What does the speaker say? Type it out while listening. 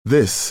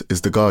This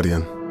is The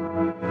Guardian.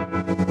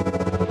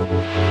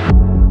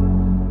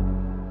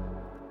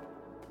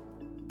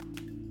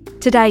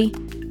 Today,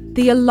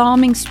 the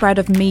alarming spread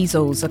of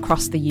measles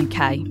across the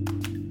UK.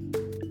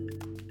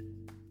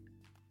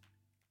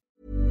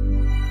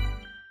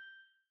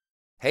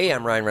 Hey,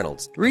 I'm Ryan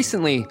Reynolds.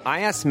 Recently,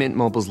 I asked Mint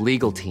Mobile's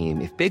legal team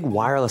if big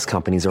wireless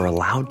companies are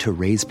allowed to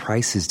raise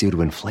prices due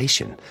to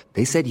inflation.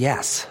 They said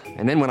yes.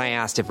 And then when I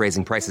asked if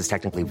raising prices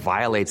technically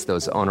violates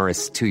those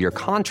onerous two-year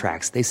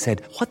contracts, they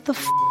said, "What the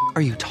f***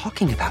 are you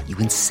talking about, you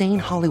insane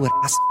Hollywood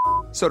ass?"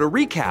 So to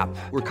recap,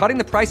 we're cutting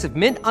the price of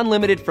Mint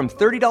Unlimited from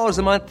 $30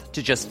 a month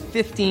to just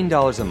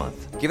 $15 a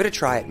month. Give it a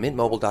try at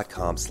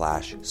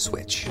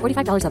mintmobile.com/switch.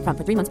 $45 up front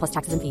for 3 months plus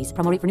taxes and fees.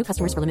 Promo rate for new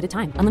customers for limited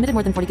time. Unlimited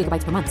more than 40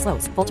 gigabytes per month.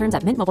 Slows full terms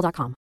at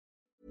mintmobile.com.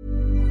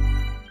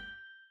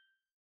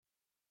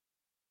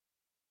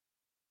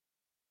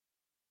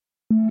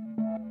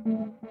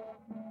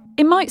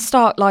 It might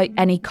start like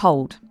any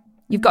cold.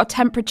 You've got a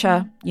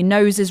temperature, your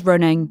nose is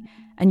running,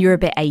 and you're a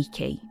bit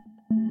achy.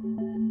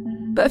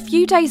 But a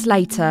few days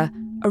later,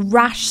 a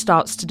rash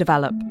starts to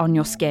develop on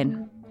your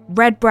skin.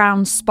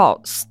 Red-brown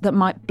spots that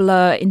might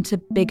blur into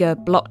bigger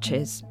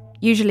blotches,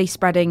 usually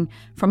spreading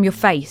from your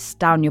face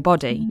down your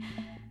body.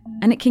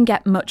 And it can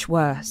get much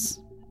worse.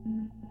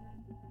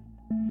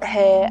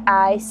 Her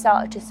eyes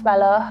started to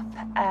swell up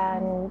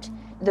and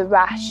the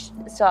rash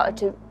started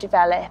to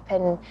develop,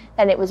 and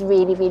then it was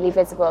really, really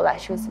visible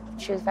that she was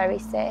very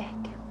sick.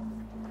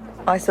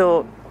 I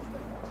thought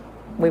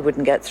we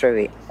wouldn't get through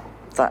it.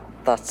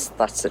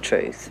 That's the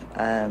truth.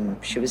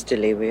 She was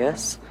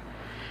delirious.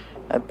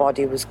 Her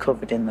body was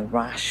covered in the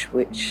rash,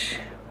 which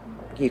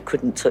you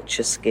couldn't touch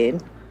her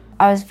skin.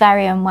 I was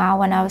very unwell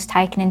when I was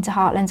taken into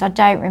Heartlands. I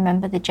don't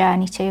remember the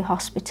journey to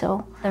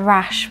hospital. The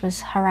rash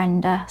was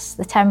horrendous.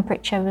 The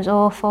temperature was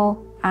awful,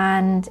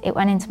 and it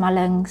went into my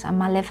lungs, and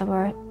my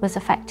liver was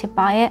affected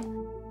by it.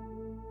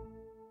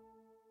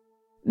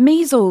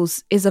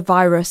 Measles is a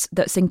virus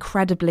that's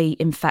incredibly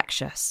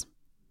infectious,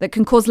 that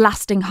can cause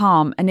lasting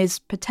harm and is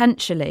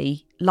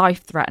potentially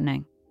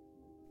life-threatening.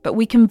 But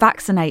we can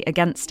vaccinate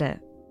against it.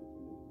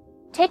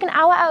 Take an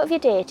hour out of your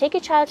day, take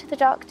your child to the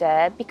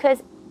doctor,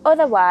 because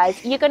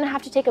otherwise you're going to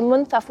have to take a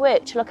month off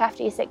work to look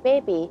after your sick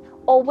baby,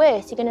 or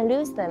worse, you're going to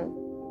lose them.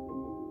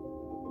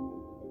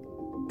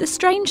 The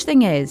strange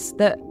thing is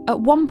that at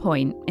one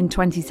point in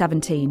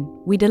 2017,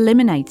 we'd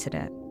eliminated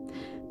it.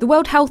 The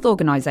World Health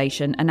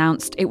Organization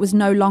announced it was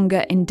no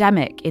longer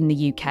endemic in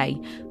the UK,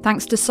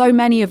 thanks to so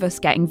many of us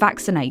getting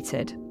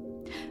vaccinated.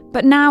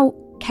 But now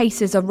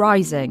cases are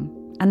rising,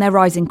 and they're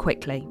rising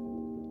quickly.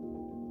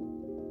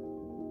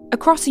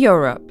 Across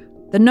Europe,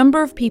 the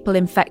number of people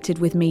infected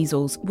with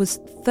measles was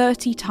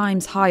 30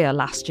 times higher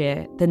last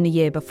year than the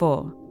year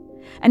before.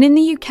 And in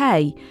the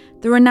UK,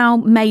 there are now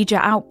major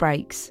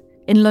outbreaks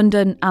in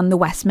London and the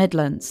West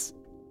Midlands.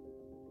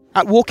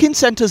 At walk-in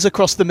centres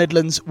across the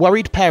Midlands,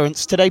 worried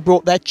parents today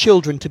brought their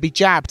children to be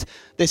jabbed.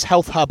 This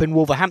health hub in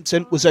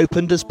Wolverhampton was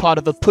opened as part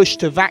of a push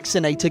to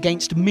vaccinate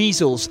against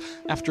measles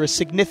after a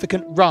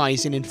significant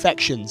rise in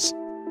infections.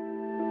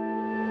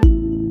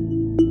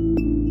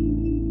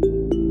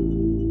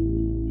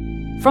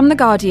 From The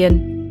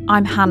Guardian,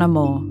 I'm Hannah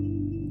Moore.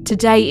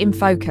 Today in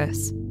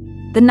Focus,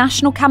 the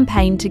national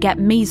campaign to get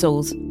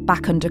measles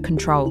back under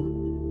control.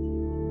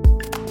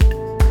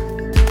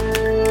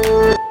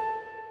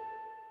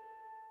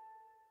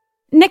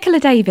 Nicola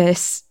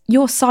Davis,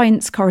 you're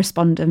science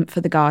correspondent for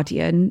The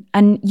Guardian,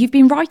 and you've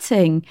been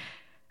writing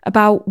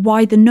about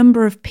why the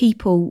number of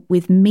people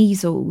with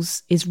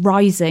measles is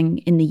rising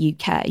in the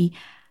UK.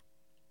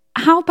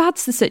 How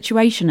bad's the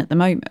situation at the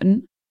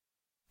moment?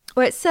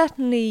 Well, it's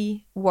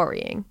certainly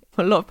worrying.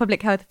 A lot of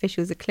public health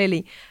officials are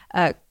clearly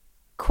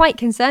quite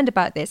concerned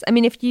about this. I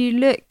mean, if you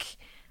look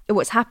at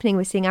what's happening,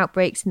 we're seeing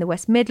outbreaks in the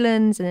West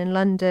Midlands and in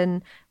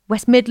London.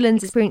 West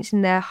Midlands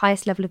experiencing their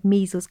highest level of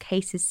measles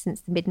cases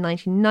since the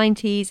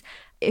mid-1990s.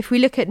 If we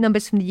look at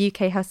numbers from the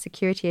UK Health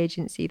Security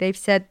Agency, they've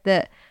said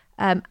that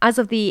as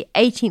of the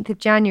 18th of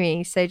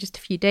January, so just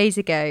a few days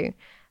ago,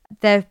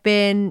 there have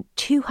been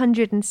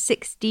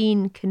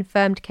 216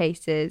 confirmed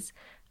cases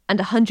and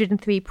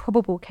 103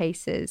 probable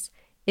cases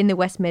in the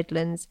West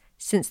Midlands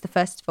since the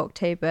 1st of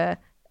October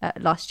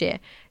last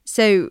year.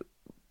 So,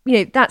 you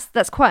know,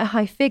 that's quite a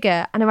high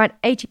figure, and around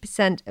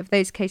 80% of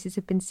those cases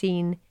have been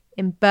seen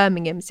in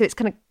Birmingham. So it's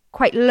kind of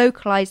quite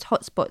localised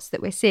hotspots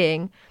that we're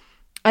seeing.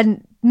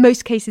 And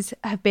most cases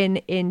have been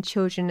in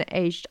children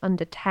aged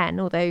under 10,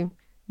 although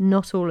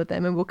not all of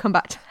them, and we'll come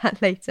back to that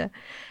later.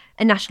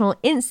 A national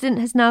incident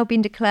has now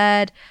been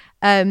declared.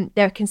 There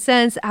are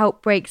concerns that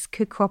outbreaks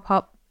could crop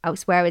up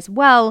elsewhere as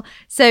well.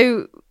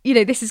 So, you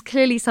know, this is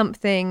clearly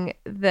something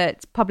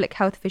that public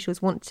health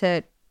officials want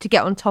to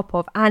get on top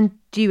of and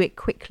do it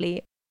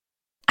quickly.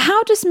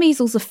 How does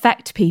measles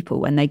affect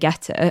people when they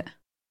get it?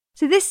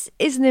 So this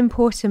is an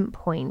important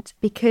point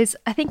because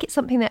I think it's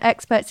something that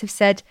experts have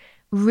said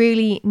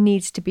really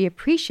needs to be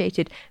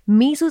appreciated.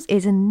 Measles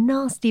is a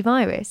nasty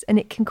virus and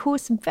it can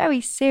cause some very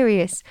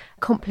serious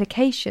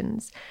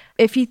complications.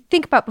 If you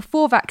think about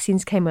before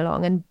vaccines came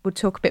along, and we'll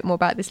talk a bit more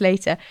about this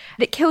later,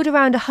 it killed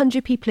around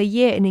 100 people a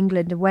year in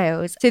England and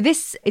Wales. So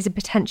this is a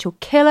potential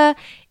killer.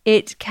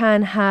 It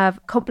can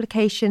have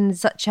complications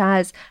such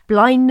as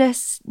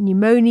blindness,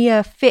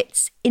 pneumonia,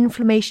 fits,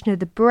 inflammation of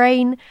the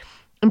brain.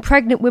 In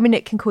pregnant women,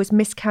 it can cause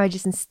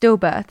miscarriages and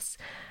stillbirths.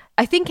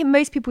 I think in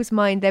most people's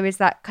mind, there is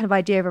that kind of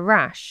idea of a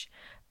rash,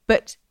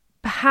 but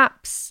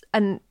perhaps,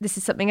 and this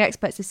is something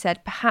experts have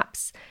said,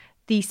 perhaps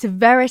the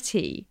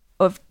severity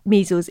of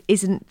measles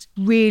isn't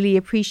really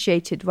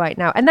appreciated right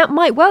now. And that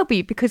might well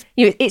be because,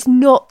 it's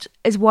not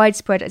as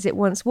widespread as it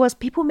once was.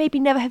 People maybe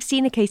never have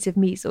seen a case of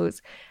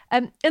measles.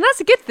 And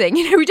that's a good thing.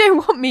 We don't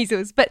want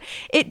measles. But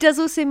it does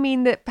also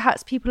mean that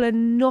perhaps people are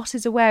not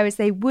as aware as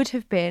they would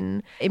have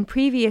been in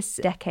previous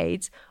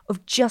decades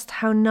of just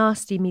how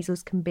nasty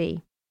measles can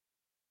be.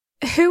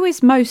 Who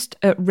is most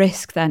at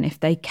risk then if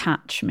they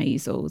catch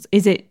measles?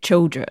 Is it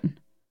children?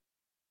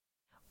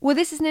 Well,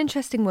 this is an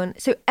interesting one.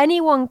 So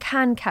anyone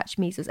can catch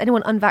measles.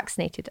 Anyone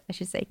unvaccinated, I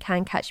should say,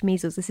 can catch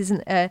measles. This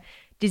isn't a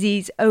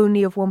disease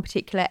only of one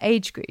particular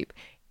age group.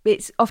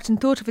 It's often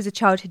thought of as a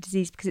childhood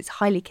disease because it's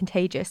highly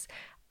contagious.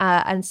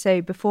 And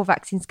so before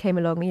vaccines came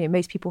along,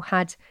 most people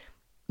had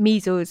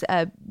measles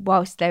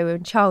whilst they were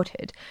in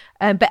childhood.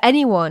 But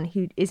anyone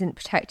who isn't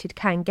protected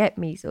can get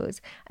measles.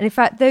 And in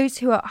fact, those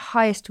who are at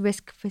highest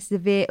risk for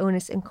severe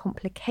illness and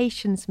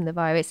complications from the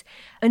virus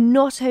are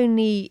not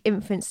only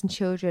infants and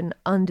children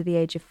under the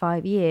age of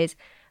 5 years,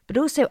 but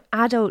also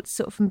adults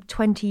sort of from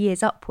 20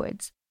 years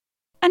upwards.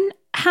 And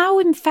how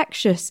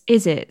infectious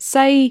is it?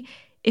 Say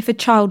if a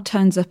child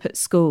turns up at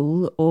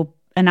school or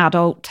an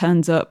adult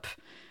turns up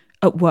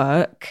at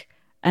work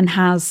and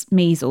has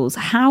measles,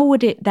 how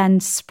would it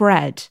then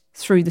spread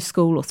through the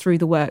school or through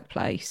the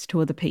workplace to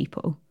other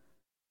people?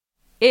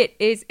 It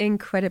is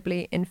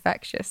incredibly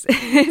infectious.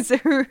 It's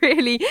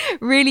really,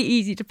 really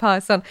easy to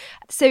pass on.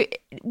 So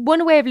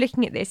one way of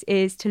looking at this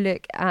is to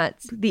look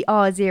at the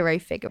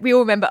R0 figure. We all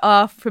remember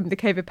R from the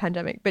COVID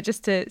pandemic, but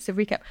just to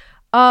recap,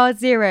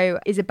 R0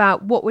 is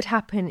about what would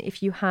happen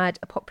if you had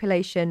a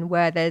population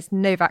where there's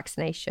no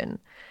vaccination.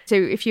 So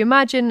if you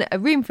imagine a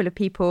room full of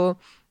people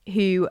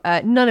who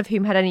none of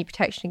whom had any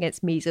protection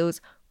against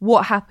measles,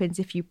 what happens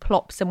if you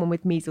plop someone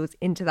with measles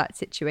into that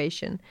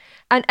situation?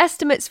 And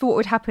estimates for what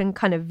would happen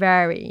kind of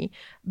vary,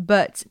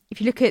 but if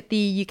you look at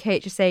the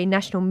UKHSA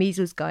National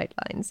Measles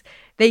Guidelines,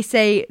 they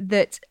say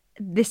that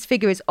this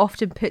figure is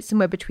often put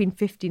somewhere between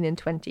 15 and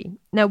 20.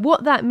 Now,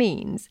 what that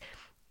means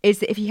is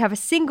that if you have a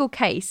single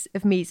case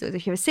of measles,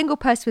 if you have a single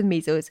person with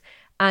measles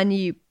and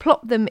you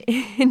plop them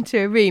into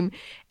a room,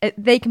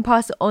 they can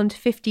pass it on to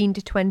 15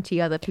 to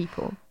 20 other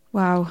people.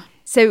 Wow.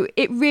 So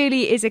it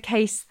really is a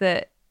case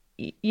that,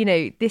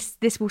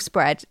 this will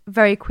spread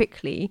very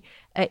quickly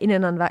in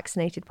an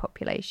unvaccinated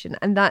population.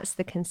 And that's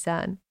the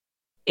concern.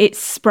 It's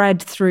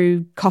spread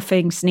through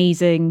coughing,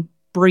 sneezing,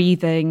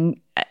 breathing.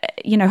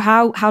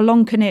 How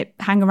long can it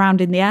hang around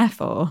in the air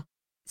for?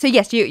 So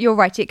yes, you're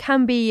right. It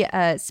can be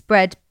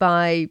spread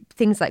by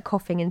things like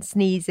coughing and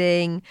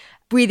sneezing,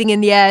 breathing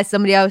in the air.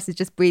 Somebody else has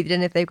just breathed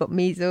in if they've got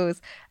measles.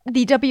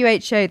 The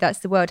WHO, that's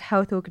the World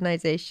Health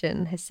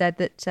Organization, has said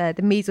that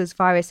the measles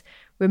virus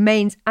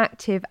remains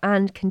active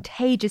and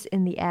contagious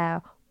in the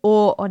air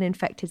or on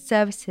infected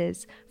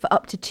surfaces for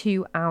up to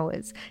 2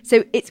 hours.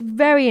 So it's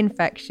very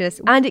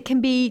infectious and it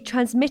can be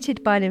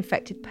transmitted by an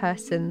infected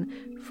person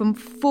from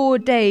 4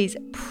 days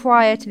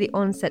prior to the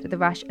onset of the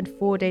rash and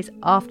 4 days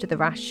after the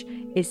rash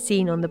is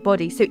seen on the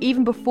body. So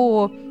even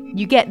before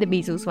you get the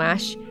measles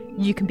rash,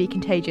 you can be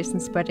contagious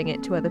and spreading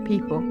it to other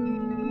people.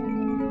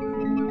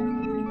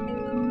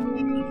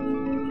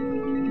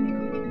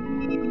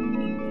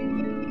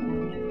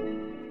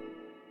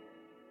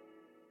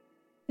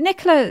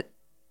 Nicola,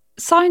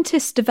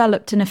 scientists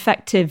developed an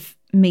effective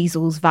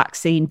measles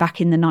vaccine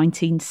back in the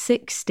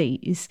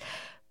 1960s.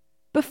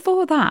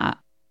 Before that,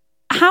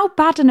 how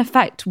bad an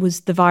effect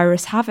was the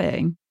virus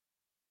having?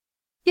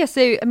 Yeah,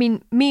 so,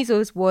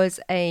 measles was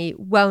a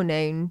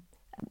well-known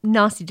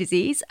nasty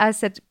disease. As I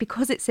said,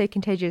 because it's so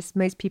contagious,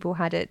 most people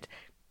had it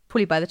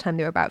probably by the time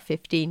they were about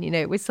 15.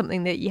 It was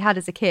something that you had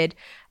as a kid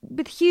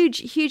with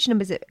huge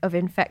numbers of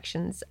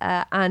infections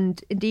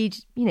and indeed,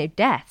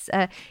 deaths.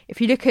 If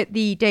you look at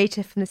the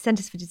data from the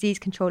Centers for Disease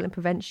Control and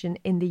Prevention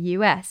in the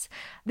US,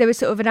 there was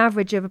sort of an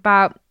average of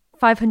about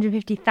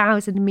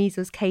 550,000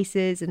 measles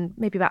cases and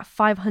maybe about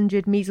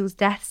 500 measles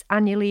deaths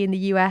annually in the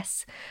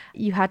US.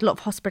 You had a lot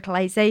of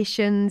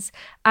hospitalizations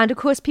and, of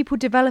course, people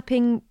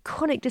developing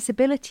chronic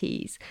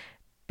disabilities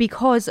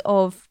because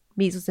of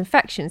measles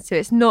infections. So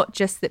it's not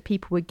just that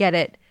people would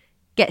get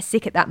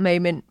sick at that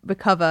moment,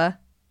 recover,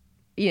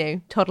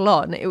 toddle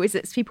on. It was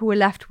that people were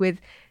left with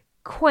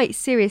quite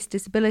serious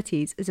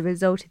disabilities as a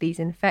result of these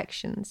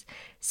infections.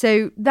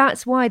 So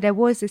that's why there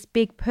was this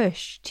big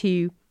push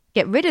to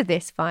get rid of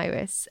this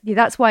virus.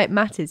 That's why it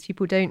matters.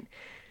 People don't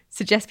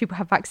suggest people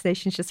have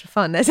vaccinations just for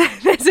fun. There's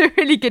a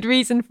really good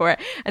reason for it.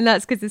 And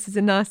that's because this is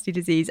a nasty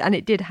disease. And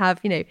it did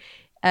have,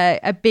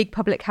 a big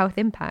public health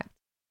impact.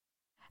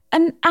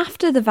 And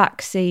after the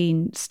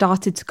vaccine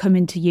started to come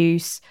into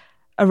use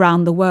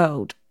around the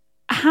world,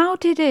 how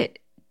did it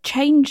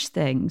change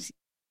things?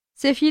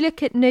 So if you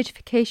look at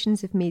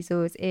notifications of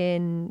measles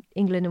in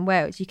England and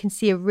Wales, you can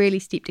see a really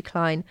steep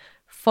decline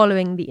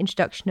following the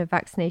introduction of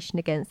vaccination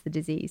against the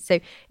disease. So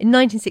in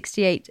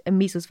 1968, a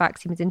measles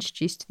vaccine was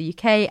introduced to the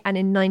UK, and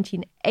in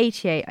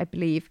 1988, I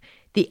believe,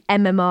 the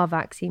MMR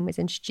vaccine was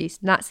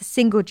introduced. And that's a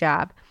single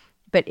jab,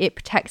 but it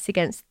protects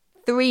against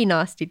 3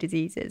 nasty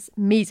diseases: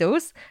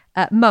 measles,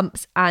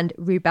 mumps, and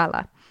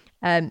rubella.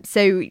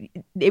 So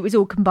it was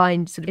all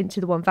combined sort of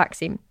into the one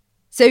vaccine.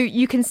 So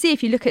you can see,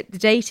 if you look at the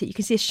data, you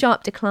can see a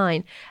sharp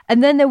decline.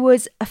 And then there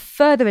was a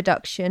further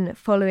reduction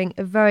following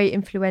a very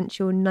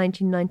influential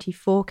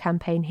 1994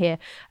 campaign here,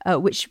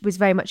 which was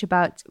very much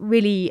about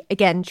really,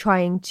 again,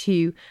 trying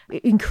to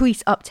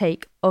increase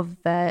uptake of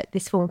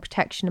this form of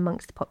protection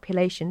amongst the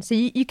population. So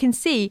you can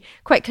see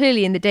quite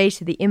clearly in the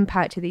data the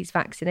impact of these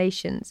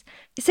vaccinations.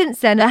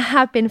 Since then, there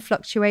have been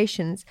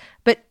fluctuations,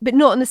 but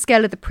not on the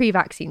scale of the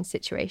pre-vaccine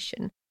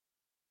situation.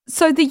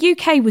 So the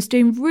UK was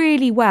doing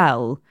really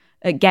well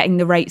at getting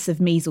the rates of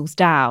measles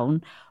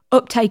down.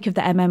 Uptake of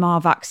the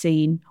MMR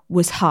vaccine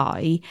was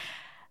high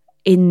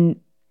in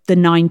the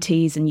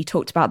 90s, and you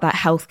talked about that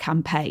health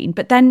campaign.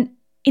 But then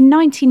in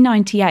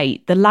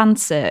 1998, the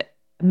Lancet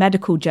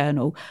medical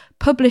journal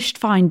published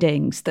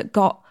findings that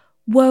got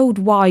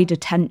worldwide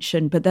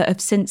attention, but that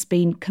have since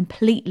been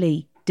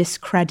completely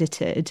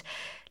discredited,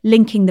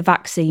 linking the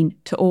vaccine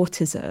to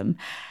autism.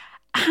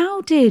 How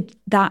did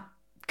that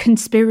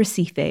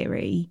conspiracy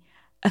theory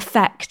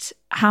affect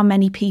how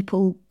many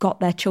people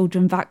got their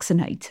children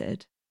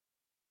vaccinated?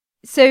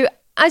 So,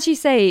 as you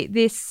say,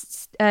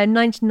 this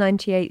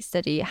 1998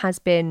 study has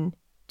been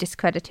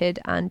discredited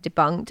and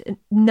debunked. A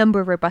number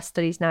of robust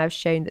studies now have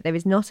shown that there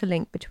is not a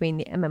link between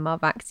the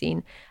MMR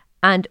vaccine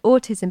and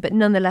autism, but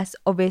nonetheless,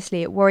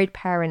 obviously, it worried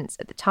parents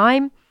at the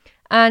time,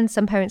 and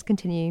some parents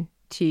continue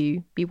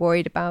to be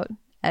worried about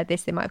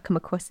this. They might have come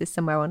across this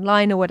somewhere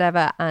online or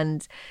whatever.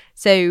 And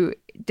so,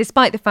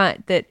 despite the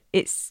fact that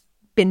it's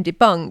been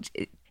debunked,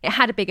 it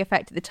had a big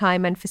effect at the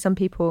time, and for some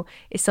people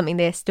it's something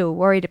they're still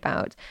worried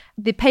about.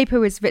 The paper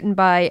was written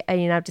by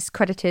a now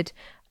discredited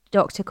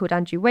doctor called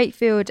Andrew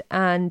Wakefield,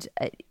 and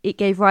it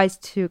gave rise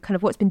to kind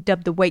of what's been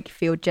dubbed the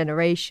Wakefield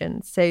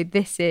generation. So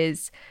this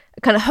is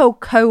a kind of whole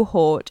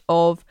cohort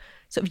of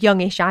sort of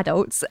youngish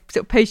adults, sort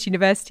of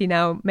post-university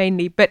now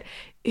mainly, but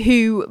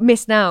who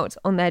missed out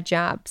on their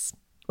jabs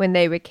when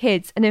they were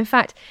kids. And in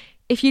fact,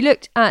 if you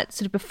looked at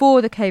sort of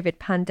before the COVID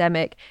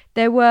pandemic,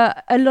 there were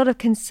a lot of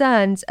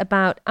concerns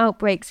about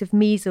outbreaks of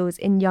measles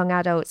in young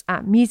adults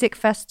at music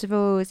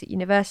festivals, at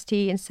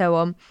university, and so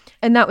on.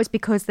 And that was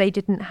because they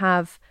didn't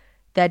have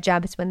their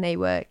jabs when they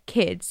were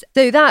kids.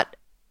 So that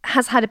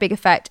has had a big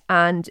effect.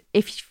 And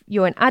if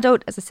you're an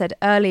adult, as I said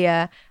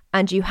earlier,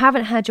 and you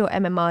haven't had your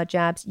MMR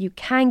jabs, you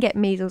can get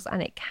measles,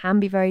 and it can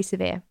be very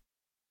severe.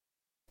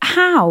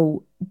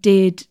 How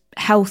did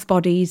health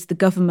bodies, the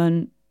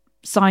government,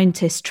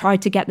 scientists try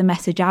to get the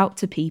message out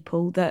to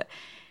people that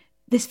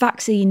this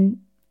vaccine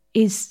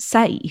is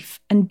safe?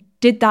 And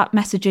did that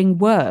messaging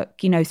work,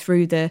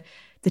 through the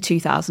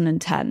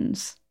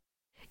 2010s?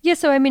 Yeah,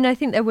 so I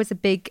think there was a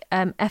big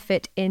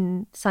effort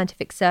in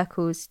scientific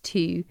circles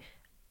to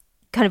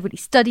kind of really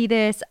study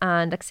this.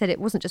 And like I said, it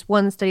wasn't just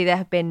one study. There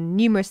have been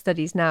numerous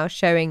studies now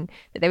showing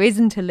that there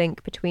isn't a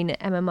link between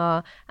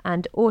MMR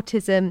and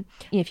autism.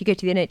 If you go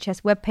to the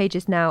NHS web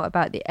pages now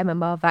about the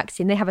MMR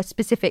vaccine, they have a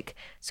specific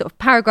sort of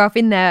paragraph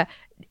in there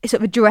sort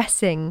of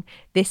addressing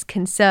this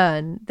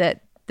concern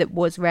that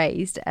was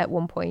raised at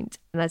one point,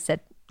 and as I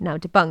said, now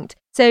debunked.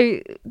 So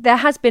there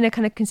has been a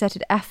kind of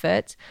concerted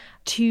effort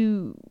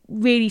to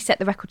really set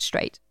the record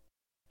straight.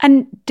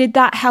 And did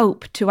that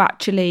help to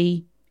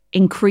actually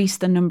increase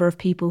the number of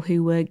people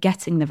who were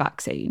getting the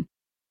vaccine?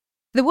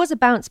 There was a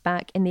bounce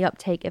back in the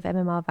uptake of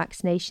MMR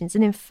vaccinations.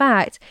 And in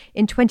fact,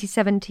 in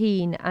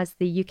 2017, as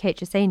the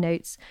UKHSA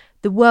notes,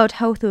 the World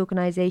Health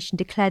Organization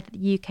declared that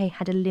the UK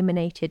had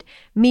eliminated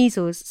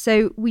measles.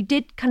 So we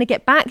did kind of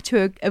get back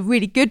to a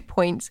really good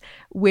point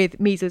with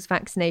measles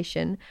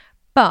vaccination.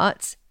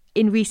 But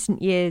in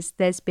recent years,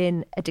 there's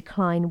been a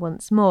decline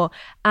once more.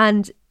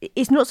 And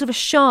it's not sort of a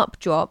sharp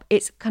drop,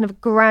 it's kind of a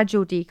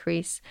gradual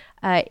decrease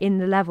in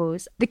the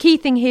levels. The key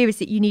thing here is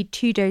that you need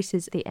 2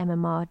 doses of the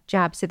MMR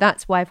jab. So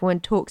that's why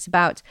everyone talks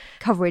about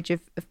coverage of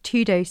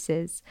 2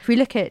 doses. If we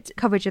look at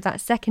coverage of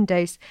that second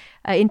dose,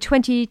 in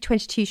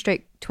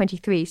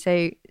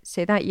 2022/23,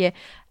 so that year,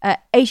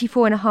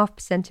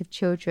 84.5% of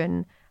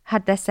children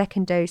had their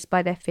second dose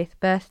by their 5th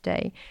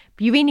birthday.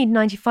 But you really need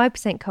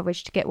 95%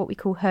 coverage to get what we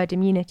call herd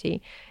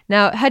immunity.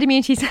 Now, herd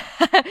immunity's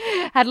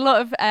had a lot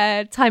of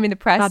time in the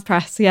press. Bad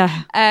press,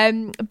 yeah.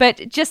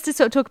 But just to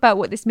sort of talk about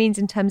what this means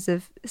in terms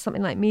of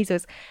something like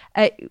measles,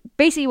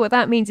 basically what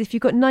that means, if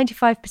you've got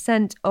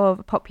 95% of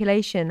a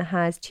population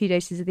has 2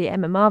 doses of the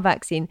MMR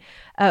vaccine,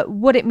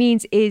 what it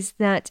means is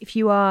that if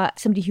you are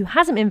somebody who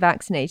hasn't been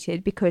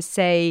vaccinated because,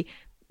 say,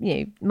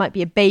 might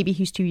be a baby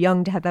who's too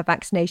young to have their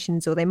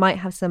vaccinations, or they might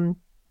have some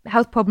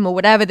health problem or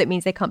whatever that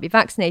means they can't be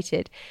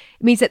vaccinated.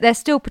 It means that they're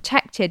still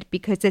protected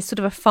because there's sort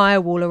of a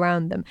firewall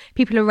around them.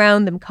 People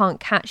around them can't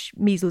catch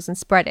measles and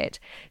spread it.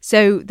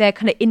 So they're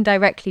kind of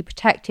indirectly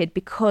protected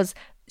because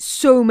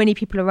so many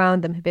people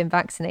around them have been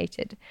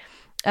vaccinated.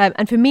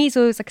 And for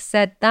measles, like I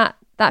said, that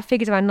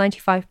figure's around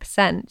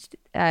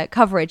 95%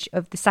 coverage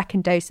of the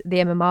second dose of the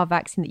MMR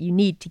vaccine that you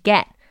need to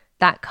get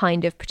that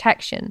kind of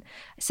protection.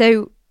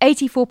 So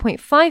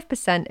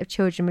 84.5% of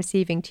children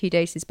receiving 2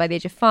 doses by the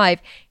age of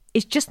 5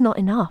 is just not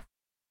enough.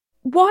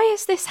 Why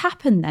has this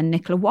happened then,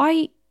 Nicola?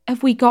 Why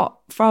have we got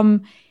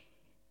from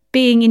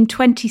being in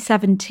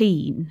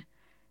 2017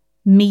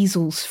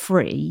 measles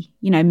free,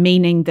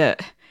 meaning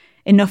that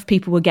enough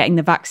people were getting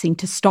the vaccine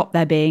to stop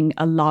there being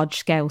a large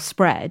scale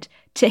spread,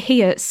 to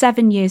here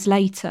 7 years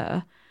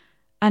later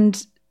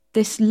and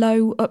this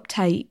low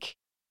uptake?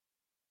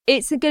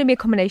 It's going to be a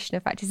combination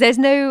of factors. There's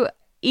no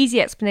easy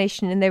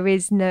explanation and there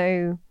is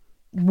no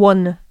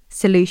one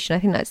solution. I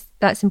think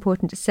that's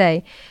important to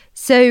say.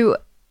 So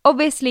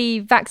obviously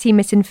vaccine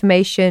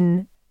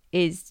misinformation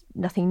is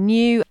nothing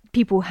new.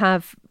 People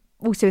have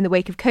also, in the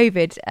wake of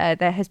COVID,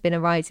 there has been a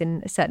rise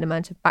in a certain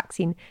amount of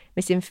vaccine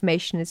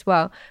misinformation as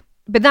well.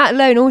 But that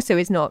alone also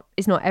is not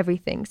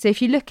everything. So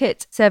if you look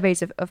at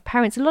surveys of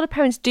parents, a lot of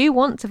parents do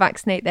want to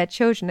vaccinate their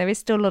children. There is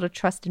still a lot of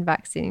trust in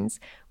vaccines,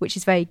 which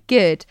is very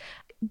good.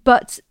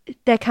 But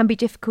there can be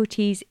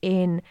difficulties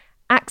in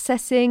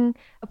accessing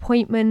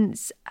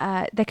appointments.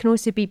 There can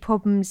also be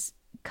problems,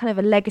 kind of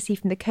a legacy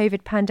from the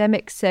COVID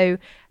pandemic. So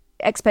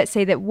experts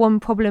say that one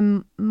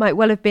problem might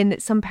well have been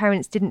that some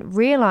parents didn't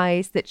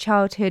realise that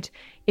childhood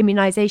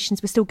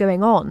immunisations were still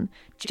going on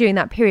during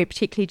that period,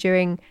 particularly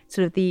during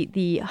sort of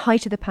the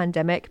height of the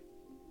pandemic.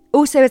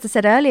 Also, as I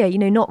said earlier,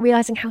 not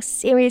realising how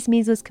serious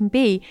measles can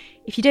be.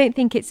 If you don't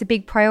think it's a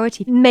big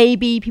priority,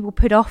 maybe people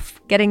put off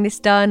getting this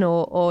done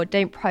or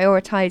don't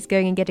prioritise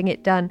going and getting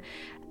it done.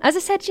 As I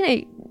said,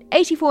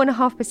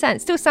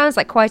 84.5% still sounds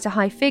like quite a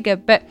high figure,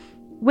 but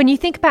when you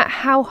think about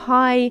how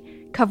high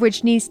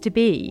coverage needs to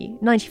be,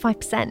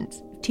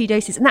 95%, 2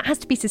 doses, and that has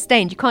to be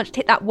sustained. You can't just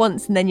hit that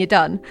once and then you're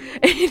done.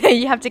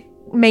 You have to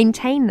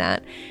maintain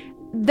that.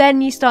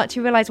 Then you start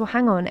to realise, well,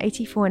 hang on,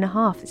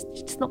 84.5, it's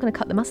just not going to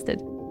cut the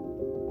mustard.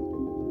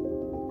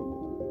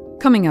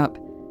 Coming up,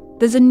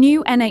 there's a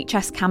new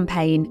NHS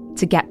campaign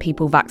to get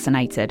people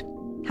vaccinated.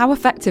 How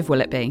effective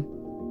will it be?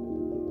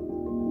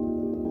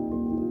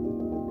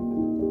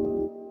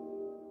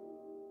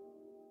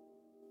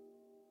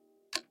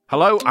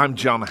 Hello, I'm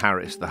John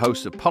Harris, the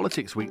host of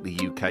Politics Weekly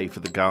UK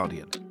for The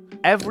Guardian.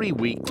 Every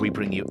week we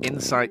bring you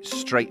insights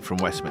straight from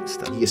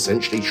Westminster. He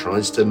essentially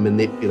tries to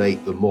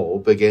manipulate the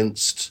mob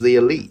against the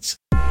elite.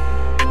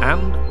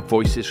 And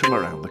voices from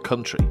around the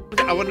country.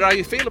 I wonder how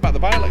you feel about the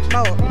by-election.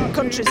 Oh, the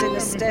country's in a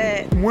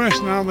state.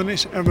 Worse now than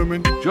it's ever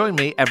been. Join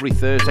me every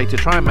Thursday to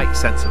try and make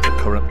sense of the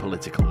current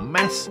political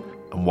mess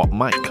and what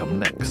might come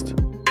next.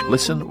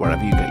 Listen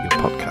wherever you get your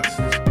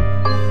podcasts.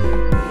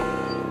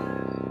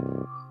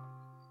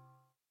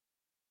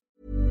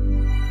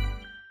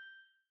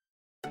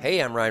 Hey,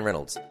 I'm Ryan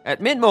Reynolds.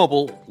 At Mint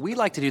Mobile, we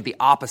like to do the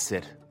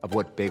opposite of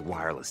what Big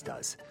Wireless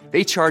does.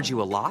 They charge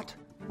you a lot,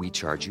 we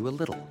charge you a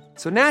little.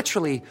 So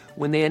naturally,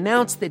 when they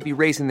announced they'd be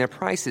raising their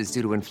prices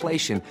due to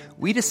inflation,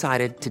 we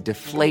decided to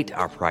deflate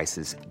our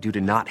prices due to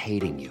not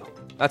hating you.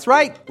 That's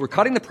right. We're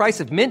cutting the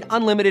price of Mint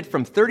Unlimited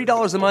from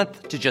 $30 a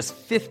month to just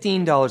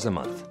 $15 a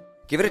month.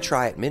 Give it a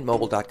try at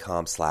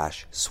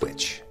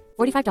mintmobile.com/switch.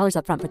 $45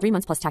 up front for 3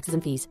 months plus taxes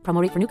and fees.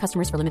 Promo rate for new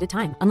customers for limited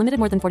time. Unlimited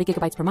more than 40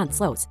 gigabytes per month.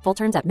 Slows full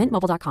terms at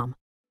mintmobile.com.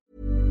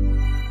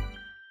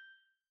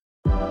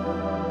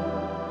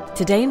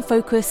 Today in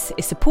Focus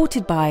is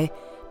supported by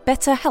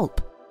BetterHelp.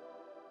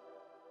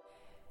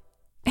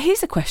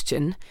 Here's a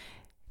question.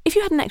 If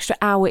you had an extra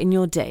hour in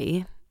your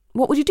day,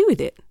 what would you do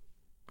with it?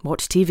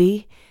 Watch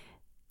TV?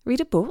 Read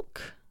a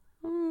book?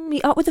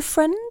 Meet up with a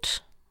friend?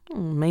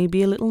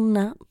 Maybe a little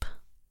nap?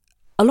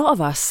 A lot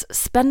of us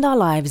spend our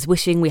lives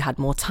wishing we had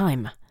more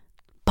time.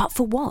 But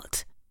for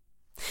what?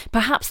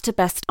 Perhaps to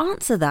best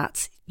answer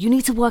that, you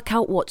need to work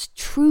out what's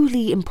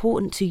truly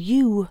important to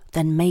you,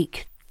 then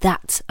make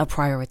that a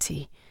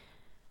priority.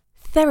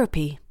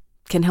 Therapy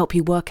can help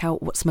you work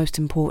out what's most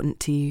important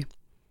to you.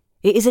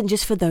 It isn't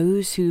just for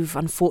those who've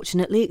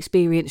unfortunately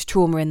experienced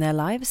trauma in their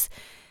lives.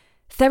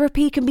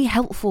 Therapy can be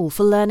helpful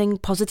for learning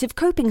positive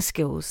coping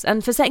skills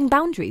and for setting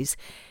boundaries.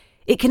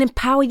 It can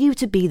empower you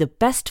to be the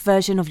best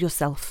version of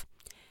yourself.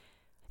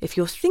 If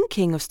you're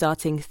thinking of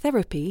starting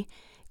therapy,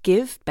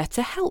 give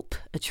BetterHelp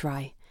a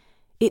try.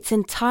 It's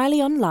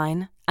entirely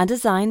online and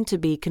designed to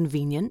be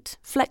convenient,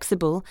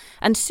 flexible,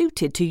 and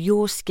suited to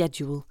your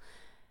schedule.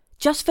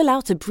 Just fill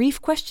out a brief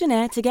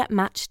questionnaire to get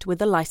matched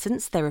with a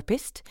licensed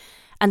therapist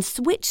and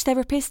switch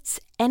therapists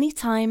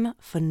anytime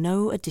for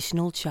no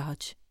additional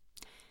charge.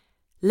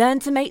 Learn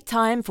to make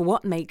time for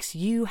what makes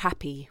you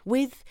happy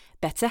with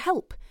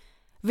BetterHelp.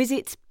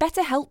 Visit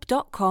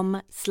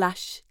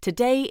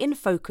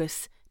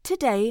betterhelp.com/todayinfocus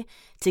today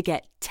to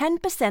get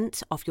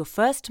 10% off your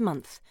first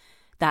month.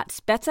 That's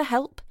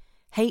BetterHelp,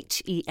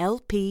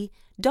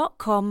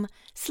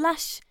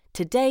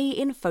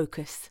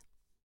 HELP.com/todayinfocus.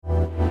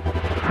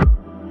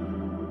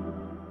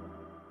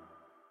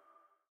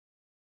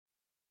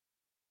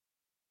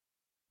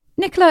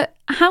 Nicola,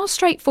 how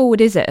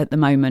straightforward is it at the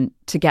moment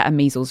to get a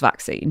measles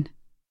vaccine?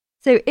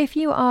 So if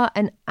you are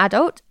an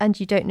adult and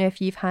you don't know if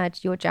you've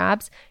had your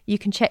jabs, you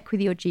can check with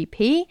your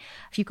GP.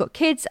 If you've got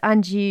kids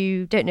and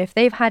you don't know if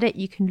they've had it,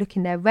 you can look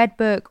in their red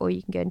book, or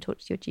you can go and talk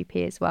to your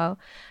GP as well.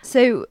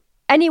 So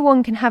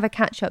anyone can have a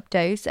catch-up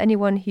dose.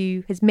 Anyone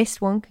who has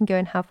missed one can go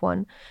and have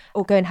one,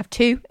 or go and have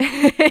two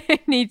if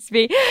it needs to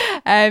be.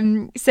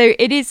 So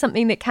it is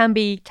something that can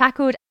be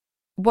tackled.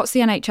 What's the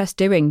NHS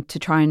doing to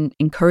try and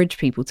encourage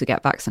people to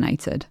get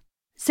vaccinated?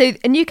 So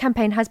a new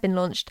campaign has been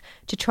launched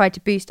to try to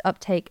boost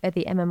uptake of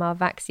the MMR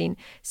vaccine.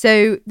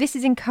 So this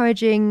is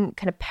encouraging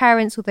kind of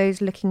parents or those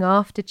looking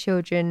after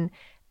children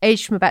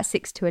aged from about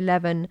 6 to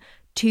 11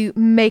 to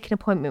make an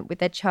appointment with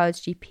their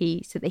child's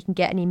GP so they can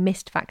get any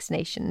missed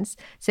vaccinations.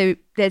 So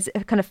there's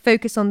a kind of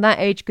focus on that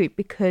age group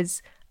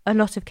because a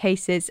lot of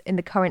cases in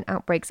the current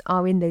outbreaks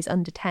are in those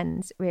under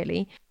 10s,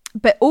 really.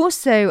 But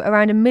also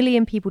around 1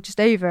 million people, just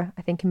over,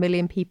 I think, 1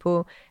 million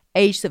people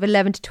aged of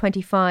 11 to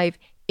 25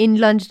 in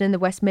London and the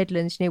West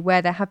Midlands,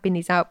 where there have been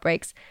these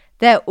outbreaks,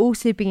 they're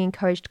also being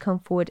encouraged to come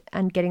forward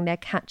and getting their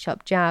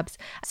catch-up jabs.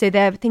 So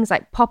there are things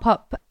like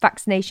pop-up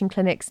vaccination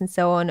clinics and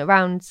so on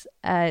around,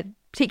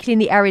 particularly in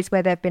the areas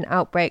where there have been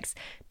outbreaks,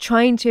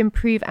 trying to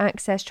improve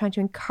access, trying to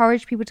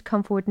encourage people to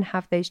come forward and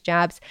have those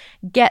jabs,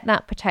 get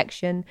that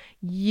protection.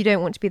 You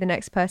don't want to be the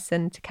next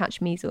person to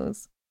catch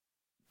measles.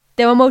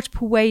 There are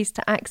multiple ways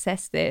to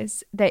access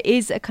this. There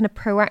is a kind of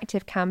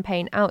proactive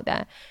campaign out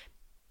there.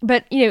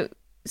 But,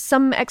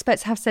 some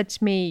experts have said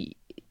to me,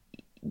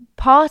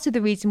 part of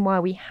the reason why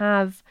we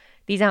have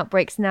these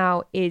outbreaks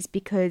now is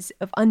because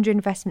of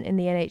underinvestment in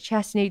the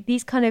NHS.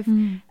 These kind of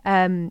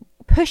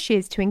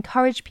pushes to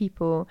encourage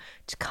people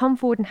to come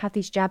forward and have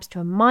these jabs, to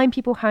remind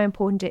people how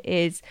important it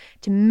is,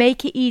 to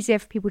make it easier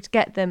for people to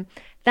get them.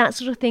 That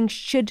sort of thing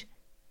should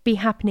be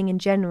happening in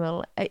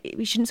general.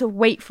 We shouldn't sort of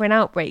wait for an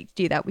outbreak to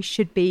do that. We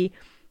should be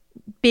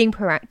being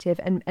proactive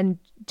and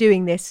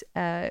doing this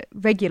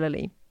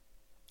regularly.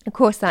 Of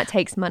course, that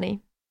takes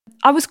money.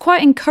 I was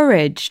quite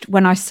encouraged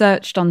when I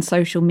searched on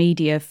social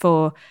media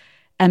for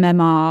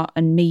MMR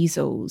and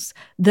measles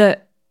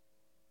that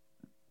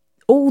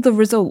all the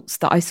results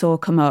that I saw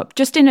come up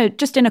just in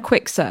a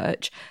quick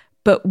search,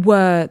 but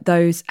were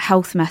those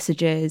health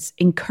messages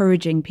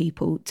encouraging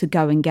people to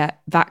go and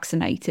get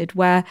vaccinated,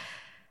 where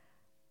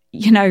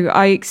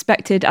I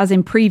expected, as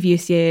in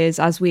previous years,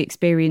 as we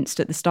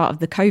experienced at the start of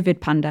the COVID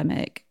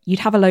pandemic, you'd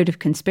have a load of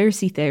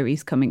conspiracy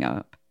theories coming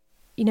up.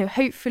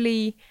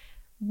 Hopefully,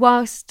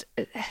 whilst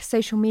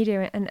social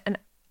media and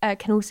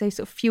can also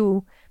sort of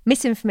fuel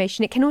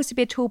misinformation, it can also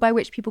be a tool by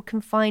which people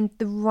can find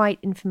the right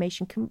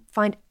information, can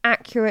find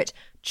accurate,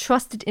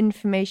 trusted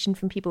information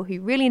from people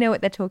who really know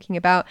what they're talking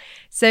about.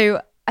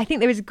 So I think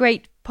there is a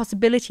great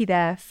possibility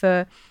there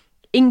for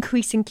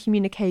increasing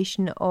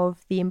communication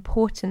of the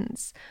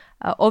importance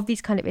of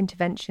these kind of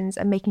interventions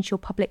and making sure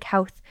public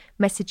health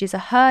messages are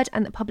heard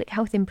and that public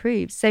health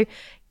improves. So,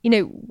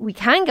 we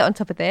can get on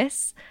top of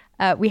this.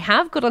 We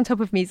have got on top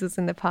of measles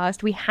in the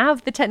past. We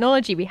have the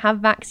technology. We have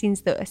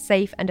vaccines that are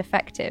safe and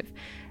effective.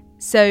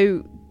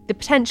 So the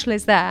potential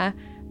is there.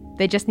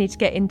 They just need to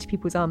get into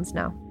people's arms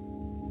now.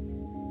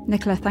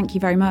 Nicola, thank you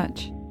very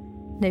much.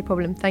 No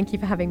problem. Thank you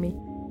for having me.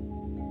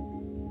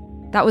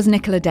 That was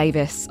Nicola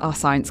Davis, our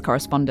science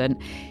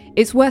correspondent.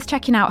 It's worth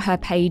checking out her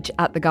page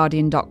at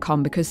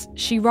theguardian.com because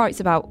she writes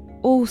about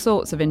all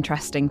sorts of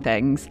interesting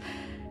things,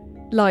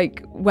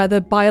 like whether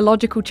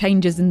biological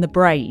changes in the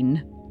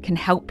brain can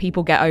help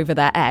people get over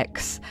their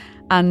ex,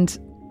 and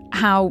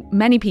how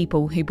many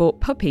people who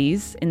bought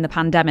puppies in the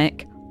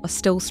pandemic are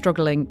still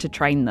struggling to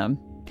train them.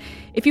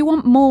 If you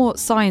want more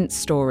science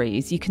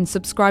stories, you can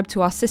subscribe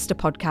to our sister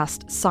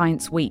podcast,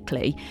 Science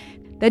Weekly.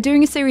 They're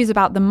doing a series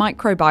about the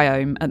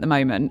microbiome at the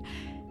moment,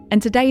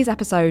 and today's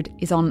episode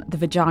is on the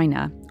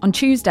vagina. On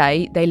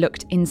Tuesday, they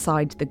looked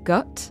inside the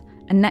gut,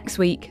 and next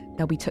week,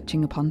 they'll be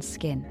touching upon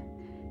skin.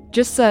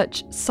 Just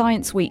search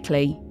Science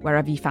Weekly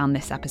wherever you found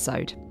this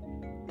episode.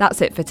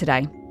 That's it for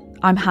today.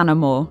 I'm Hannah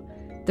Moore.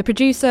 The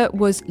producer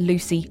was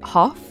Lucy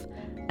Hoff,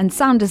 and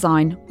sound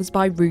design was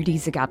by Rudy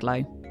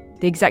Zagadlo.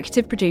 The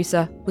executive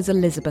producer was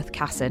Elizabeth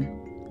Cassin.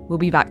 We'll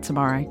be back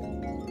tomorrow.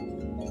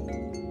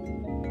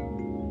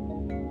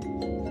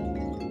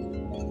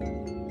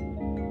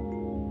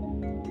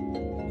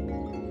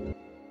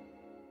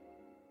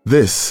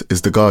 This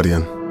is The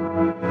Guardian.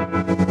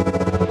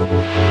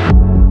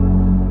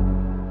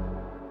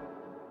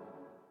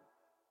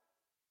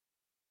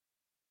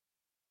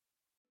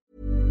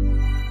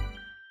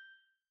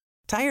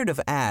 Tired of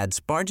ads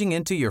barging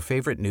into your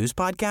favorite news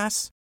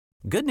podcasts?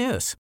 Good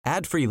news.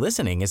 Ad-free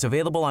listening is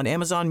available on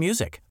Amazon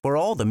Music for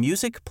all the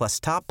music plus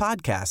top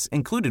podcasts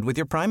included with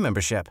your Prime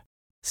membership.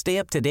 Stay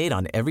up to date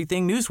on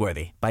everything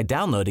newsworthy by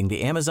downloading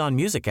the Amazon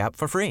Music app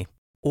for free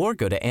or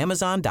go to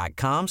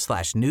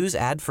amazon.com/news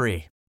ad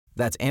free.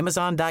 That's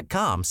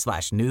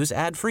amazon.com/news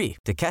ad free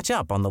to catch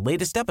up on the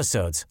latest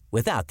episodes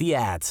without the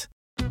ads.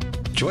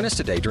 Join us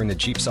today during the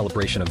Jeep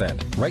Celebration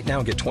event. Right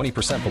now, get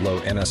 20% below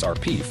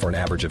MSRP for an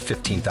average of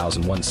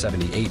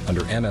 $15,178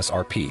 under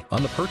MSRP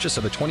on the purchase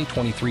of a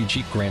 2023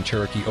 Jeep Grand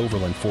Cherokee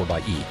Overland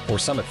 4xE or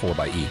Summit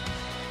 4xE.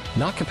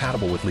 Not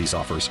compatible with lease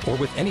offers or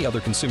with any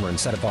other consumer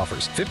incentive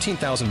offers.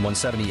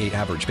 $15,178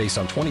 average based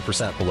on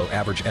 20% below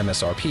average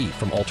MSRP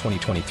from all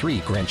 2023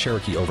 Grand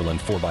Cherokee Overland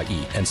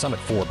 4xE and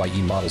Summit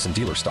 4xE models in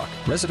dealer stock.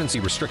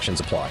 Residency restrictions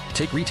apply.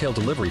 Take retail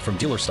delivery from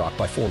dealer stock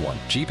by 4/1.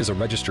 Jeep is a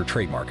registered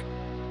trademark.